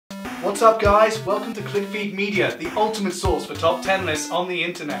What's up guys? Welcome to ClickFeed Media, the ultimate source for top 10 lists on the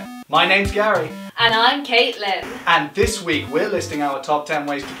internet. My name's Gary. And I'm Katelyn. And this week we're listing our top 10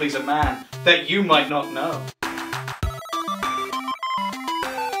 ways to please a man that you might not know.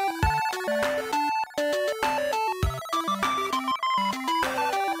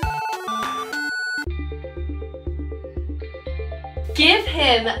 Give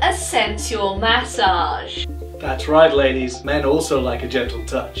him a sensual massage. That's right ladies, men also like a gentle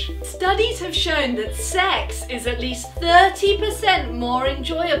touch. Studies have shown that sex is at least 30% more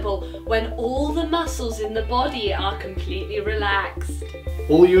enjoyable when all the muscles in the body are completely relaxed.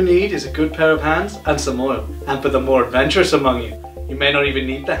 All you need is a good pair of hands and some oil. And for the more adventurous among you, you may not even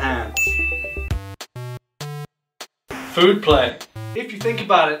need the hands. Food play. If you think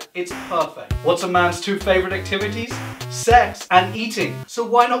about it, it's perfect. What's a man's two favourite activities? Sex and eating. So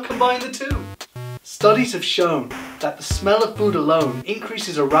why not combine the two? Studies have shown that the smell of food alone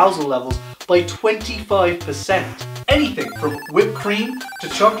increases arousal levels by 25%. Anything from whipped cream to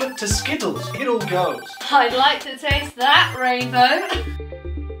chocolate to Skittles, it all goes. I'd like to taste that rainbow.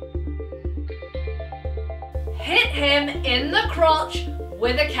 Hit him in the crotch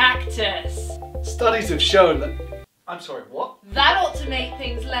with a cactus. Studies have shown that... I'm sorry, what? That ought to make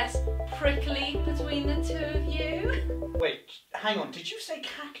things less prickly between the two of you. Wait, hang on, did you say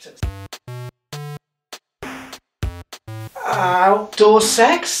cactus? Outdoor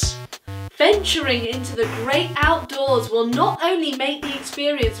sex? Venturing into the great outdoors will not only make the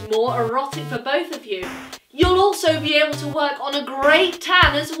experience more erotic for both of you, you'll also be able to work on a great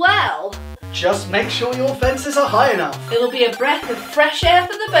tan as well. Just make sure your fences are high enough. It'll be a breath of fresh air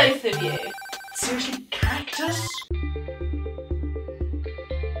for the both of you. Seriously, cactus?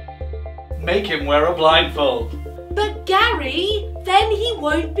 Make him wear a blindfold. But Gary, then he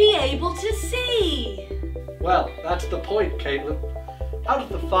won't be able to see. Well, that's the point, Katelyn. Out of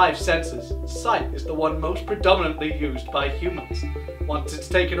the 5 senses, sight is the one most predominantly used by humans. Once it's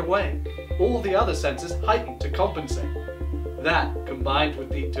taken away, all the other senses heighten to compensate. That, combined with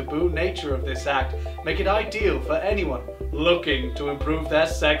the taboo nature of this act, make it ideal for anyone looking to improve their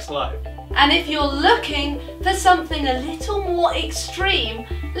sex life. And if you're looking for something a little more extreme,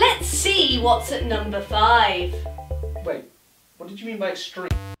 let's see what's at number 5. Wait, what did you mean by extreme?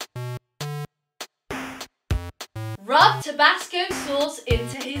 Rub Tabasco sauce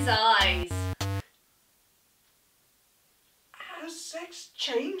into his eyes. Has sex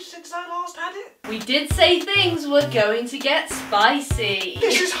changed since I last had it? We did say things were going to get spicy.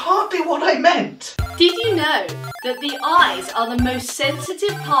 This is hardly what I meant. Did you know that the eyes are the most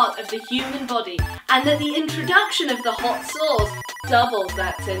sensitive part of the human body and that the introduction of the hot sauce doubles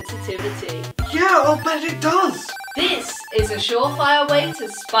that sensitivity? Yeah, I'll bet it does. This is a surefire way to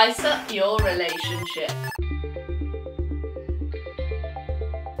spice up your relationship.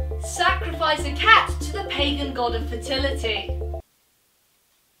 Sacrifice a cat to the pagan god of fertility.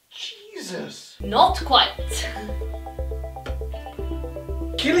 Jesus. Not quite.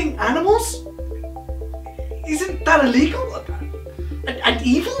 Killing animals? Isn't that illegal? And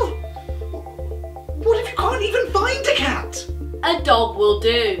evil? What if you can't even find a cat? A dog will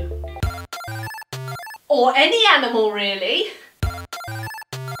do. Or any animal, really.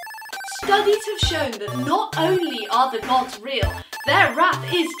 Studies have shown that not only are the gods real, their wrath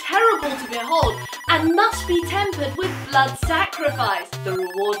is terrible to behold and must be tempered with blood sacrifice, the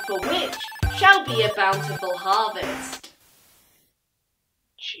reward for which shall be a bountiful harvest.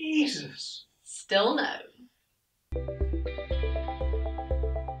 Jesus. Still no.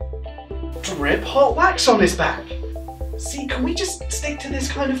 Drip hot wax on his back. See, can we just stick to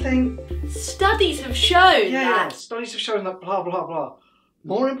this kind of thing? Studies have shown that... Studies have shown that blah blah blah.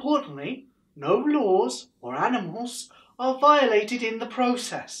 More importantly, no laws or animals are violated in the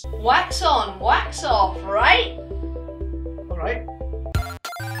process. Wax on, wax off, right? Alright.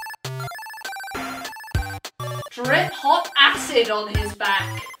 Drip hot acid on his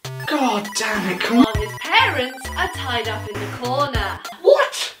back. God damn it, come on. While his parents are tied up in the corner.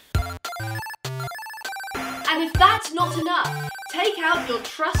 What? And if that's not enough, take out your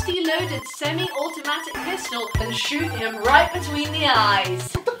trusty loaded semi-automatic pistol and shoot him right between the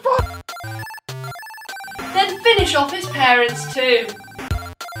eyes. What the fuck? Then finish off his parents too.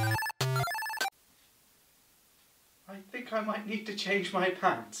 I think I might need to change my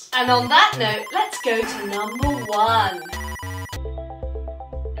pants. And on that note, let's go to number 1.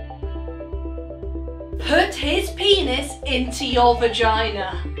 Put his penis into your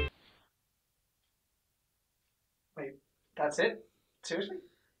vagina. Wait, that's it? Seriously?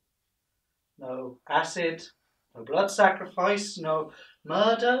 No acid, no blood sacrifice, no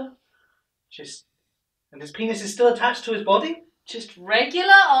murder? And his penis is still attached to his body? Just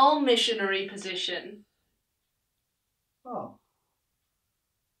regular old missionary position. Oh.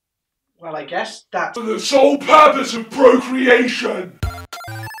 Well, I guess that's For the sole purpose of procreation!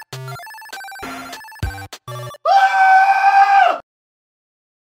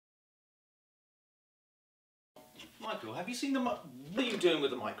 Michael, have you seen what are you doing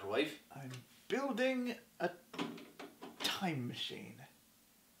with the microwave? I'm building a time machine.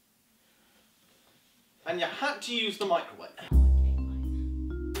 And you had to use the microwave.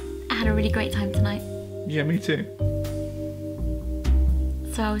 I had a really great time tonight. Yeah, me too.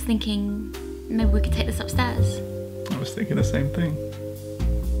 So I was thinking maybe we could take this upstairs. I was thinking the same thing.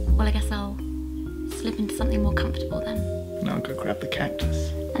 Well, I guess I'll slip into something more comfortable then. Now I'll go grab the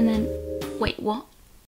cactus. And then, wait, what?